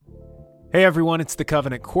Hey everyone, it's the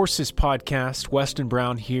Covenant Courses Podcast. Weston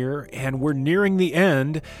Brown here, and we're nearing the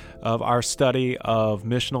end of our study of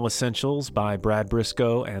Missional Essentials by Brad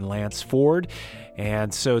Briscoe and Lance Ford.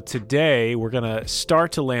 And so today we're going to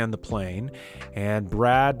start to land the plane, and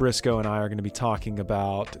Brad Briscoe and I are going to be talking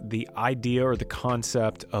about the idea or the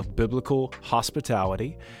concept of biblical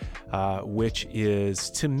hospitality, which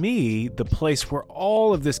is, to me, the place where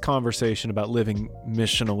all of this conversation about living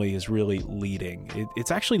missionally is really leading.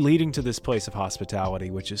 It's actually leading to this place of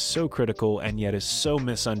hospitality, which is so critical and yet is so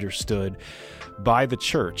misunderstood by the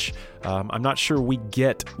church. I'm not sure we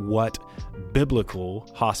get what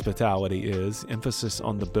biblical hospitality is, emphasis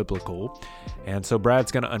on the biblical. And so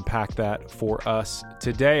Brad's going to unpack that for us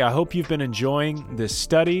today. I hope you've been enjoying this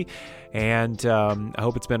study, and I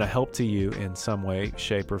hope it's been a help to you in some way,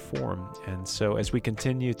 shape, or form. And so as we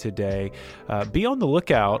continue today, be on the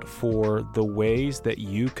lookout for the ways that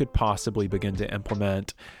you could possibly begin to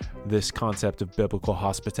implement this concept of biblical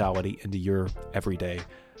hospitality into your everyday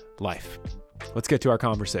life. Let's get to our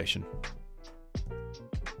conversation.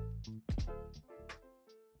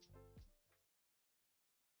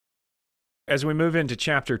 As we move into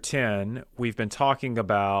chapter 10, we've been talking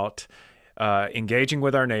about engaging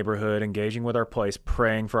with our neighborhood, engaging with our place,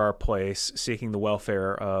 praying for our place, seeking the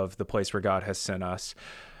welfare of the place where God has sent us.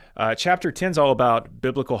 Chapter 10 is all about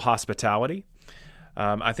biblical hospitality.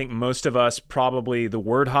 I think most of us, probably the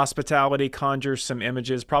word hospitality conjures some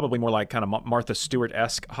images, probably more like kind of Martha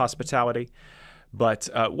Stewart-esque hospitality. But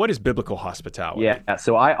what is biblical hospitality? Yeah,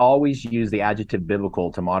 so I always use the adjective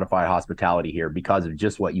biblical to modify hospitality here because of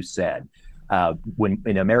just what you said. When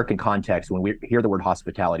in American context, when we hear the word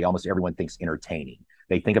hospitality, almost everyone thinks entertaining.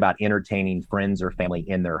 They think about entertaining friends or family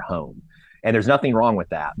in their home. And there's nothing wrong with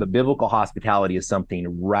that. But biblical hospitality is something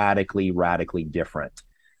radically different.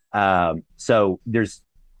 So there's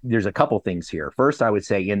a couple things here. First, I would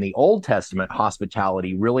say in the Old Testament,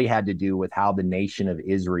 hospitality really had to do with how the nation of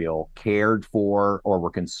Israel cared for or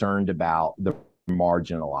were concerned about the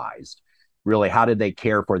marginalized. Really, how did they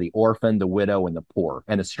care for the orphan, the widow, and the poor,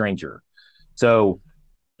 and the stranger? So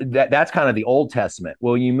that's kind of the Old Testament.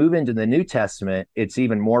 Well, you move into the New Testament, it's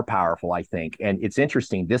even more powerful, I think. And it's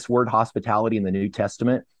interesting, this word hospitality in the New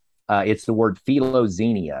Testament, it's the word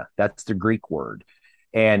philoxenia. That's the Greek word.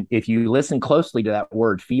 And if you listen closely to that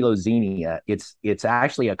word philoxenia, it's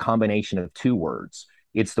actually a combination of two words.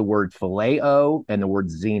 It's the word phileo and the word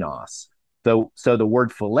xenos. So the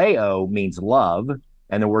word phileo means love,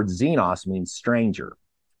 and the word xenos means stranger.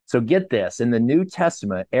 So get this, in the New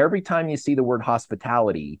Testament, every time you see the word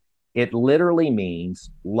hospitality, it literally means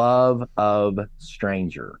love of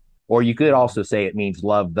stranger. Or you could also say it means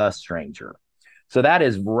love the stranger. So that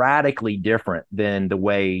is radically different than the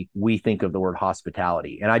way we think of the word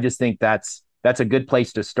hospitality. And I just think that's a good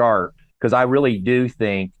place to start, because I really do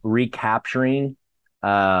think recapturing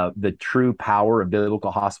the true power of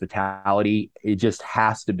biblical hospitality, it just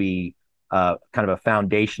has to be kind of a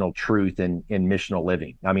foundational truth in missional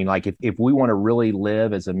living. I mean, like if we want to really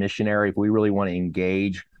live as a missionary, if we really want to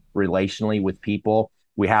engage relationally with people,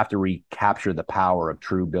 we have to recapture the power of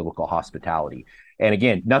true biblical hospitality. And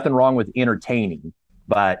again, nothing wrong with entertaining,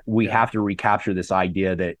 but we have to recapture this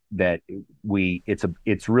idea that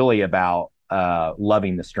it's really about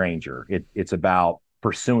loving the stranger. It's about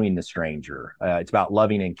pursuing the stranger. It's about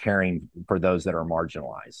loving and caring for those that are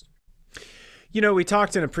marginalized. You know, we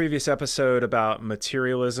talked in a previous episode about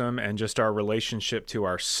materialism and just our relationship to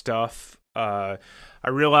our stuff. I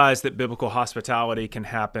realize that biblical hospitality can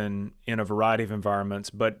happen in a variety of environments,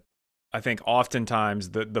 but I think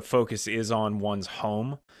oftentimes the focus is on one's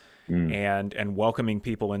home and welcoming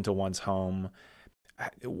people into one's home.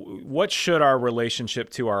 What should our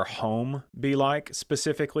relationship to our home be like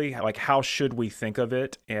specifically? Like, how should we think of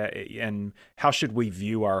it, and how should we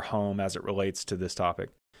view our home as it relates to this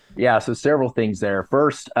topic? Yeah, so several things there.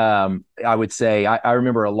 First, I would say I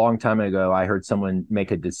remember a long time ago, I heard someone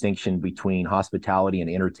make a distinction between hospitality and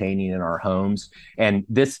entertaining in our homes. And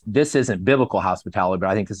this isn't biblical hospitality, but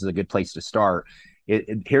I think this is a good place to start.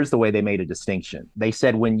 Here's the way they made a distinction. They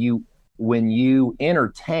said when you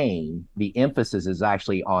entertain, the emphasis is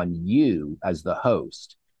actually on you as the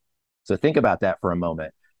host. So think about that for a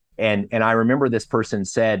moment. And I remember this person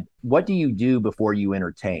said, what do you do before you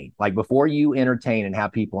entertain? Like before you entertain and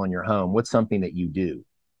have people in your home, what's something that you do?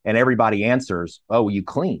 And everybody answers, oh, you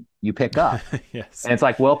clean, you pick up. Yes. And it's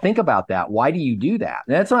like, well, think about that. Why do you do that?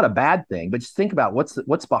 And that's not a bad thing, but just think about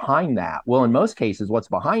what's behind that. Well, in most cases, what's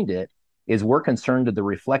behind it is we're concerned with the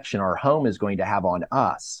reflection our home is going to have on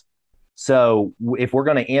us. So if we're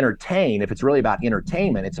going to entertain, if it's really about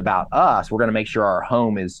entertainment, it's about us. We're going to make sure our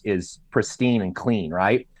home is pristine and clean,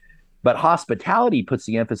 right? But hospitality puts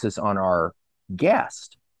the emphasis on our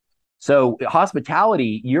guest. So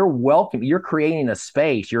hospitality, you're welcome, you're creating a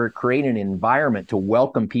space, you're creating an environment to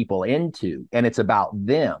welcome people into, and it's about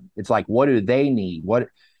them. It's like, what do they need? What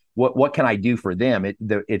can I do for them?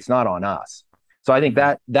 It's not on us. So I think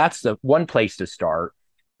that's the one place to start.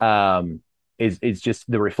 Is just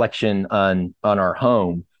the reflection on our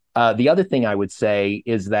home. The other thing I would say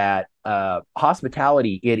is that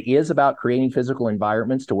hospitality, it is about creating physical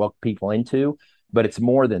environments to welcome people into, but it's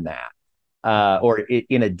more than that.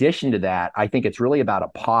 In addition to that, I think it's really about a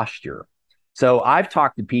posture. So I've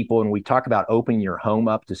talked to people, and we talk about opening your home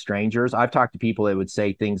up to strangers. I've talked to people that would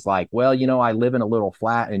say things like, well, I live in a little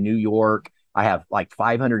flat in New York. I have like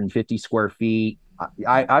 550 square feet.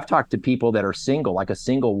 I've talked to people that are single, like a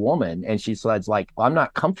single woman, and she says, like, I'm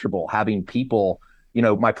not comfortable having people,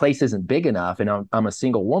 my place isn't big enough, and I'm a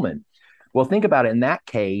single woman. Well, think about it. In that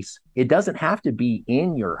case, it doesn't have to be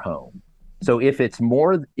in your home. So if it's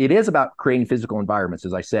more, it is about creating physical environments,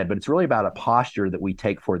 as I said, but it's really about a posture that we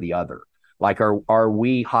take for the other. Like, are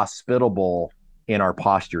we hospitable in our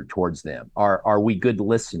posture towards them? Are we good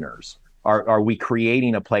listeners? Are we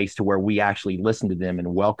creating a place to where we actually listen to them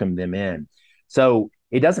and welcome them in? So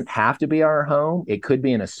it doesn't have to be our home. It could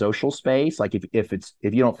be in a social space. Like if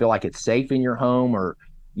you don't feel like it's safe in your home, or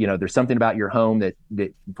there's something about your home that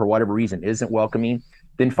for whatever reason isn't welcoming,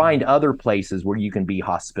 then find other places where you can be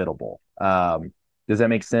hospitable. Does that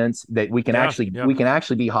make sense? That we can actually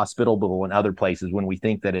be hospitable in other places when we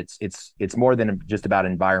think that it's more than just about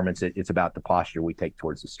environments. It's about the posture we take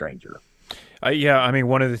towards the stranger.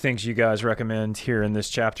 One of the things you guys recommend here in this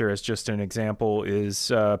chapter, as just an example,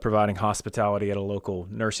 is providing hospitality at a local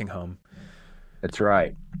nursing home. That's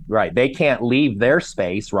right. Right. They can't leave their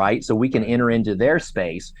space, right? So we can enter into their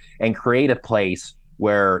space and create a place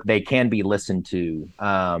where they can be listened to.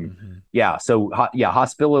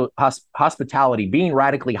 Hospitality, being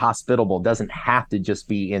radically hospitable doesn't have to just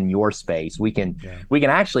be in your space. We can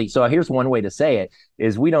actually, so here's one way to say it,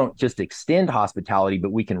 is we don't just extend hospitality,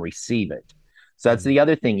 but we can receive it. So that's the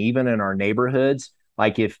other thing, even in our neighborhoods,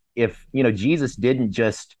 like if Jesus didn't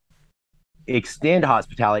just extend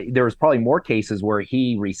hospitality, there was probably more cases where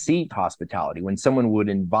he received hospitality when someone would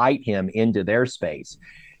invite him into their space.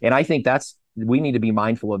 And I think we need to be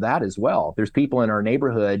mindful of that as well. There's people in our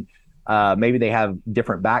neighborhood, maybe they have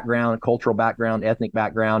different background, cultural background, ethnic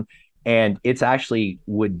background, and it's actually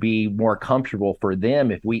would be more comfortable for them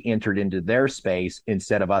if we entered into their space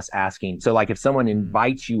instead of us asking. So like if someone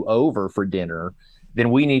invites you over for dinner, then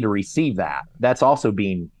we need to receive that. That's also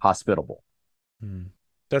being hospitable.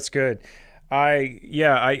 That's good.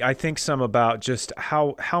 I think some about just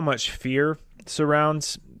how much fear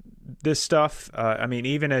surrounds this stuff.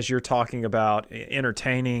 Even as you're talking about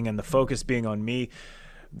entertaining and the focus being on me,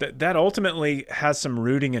 that ultimately has some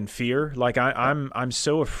rooting in fear. Like I'm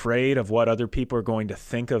so afraid of what other people are going to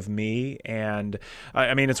think of me. And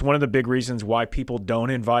it's one of the big reasons why people don't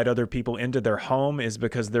invite other people into their home, is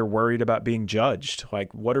because they're worried about being judged.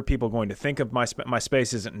 Like, what are people going to think of my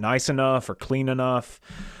space isn't nice enough or clean enough?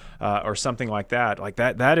 Or something like that. Like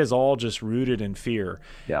that is all just rooted in fear.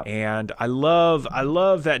 Yeah. And I love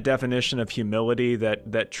that definition of humility,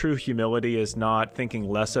 that true humility is not thinking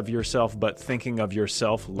less of yourself, but thinking of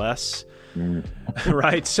yourself less.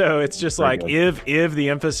 Right? So it's just like, if the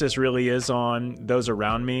emphasis really is on those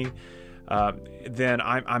around me, then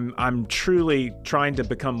I'm truly trying to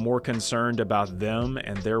become more concerned about them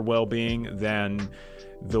and their well-being than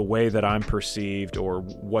the way that I'm perceived or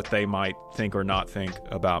what they might think or not think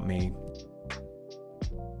about me.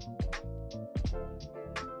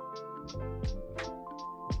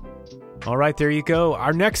 All right, there you go.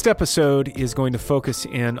 Our next episode is going to focus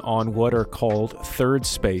in on what are called third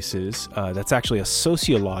spaces. That's actually a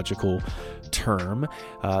sociological term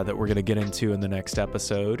that we're going to get into in the next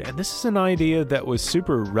episode. And this is an idea that was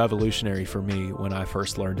super revolutionary for me when I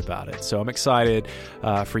first learned about it. So I'm excited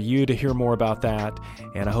for you to hear more about that,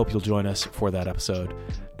 and I hope you'll join us for that episode.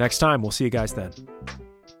 Next time, we'll see you guys then.